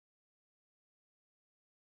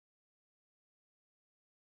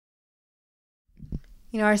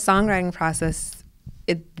Our songwriting process,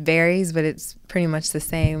 it varies, but it's pretty much the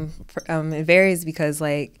same. It varies because,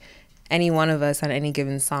 like, any one of us on any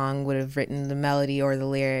given song would have written the melody or the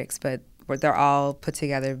lyrics, but they're all put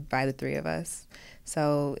together by the three of us.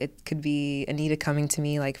 So it could be Anita coming to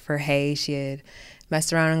me, like for Hey, she had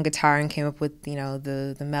messed around on guitar and came up with,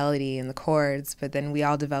 the melody and the chords, but then we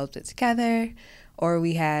all developed it together. Or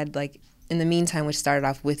we had, like, in the meantime, which started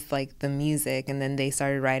off with, like, the music, and then they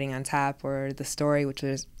started writing on top, or the story, which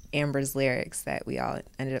was Amber's lyrics that we all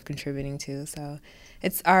ended up contributing to. So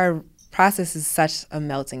our process is such a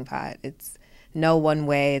melting pot. It's no one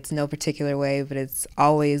way, it's no particular way, but it's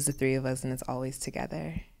always the three of us and it's always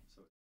together.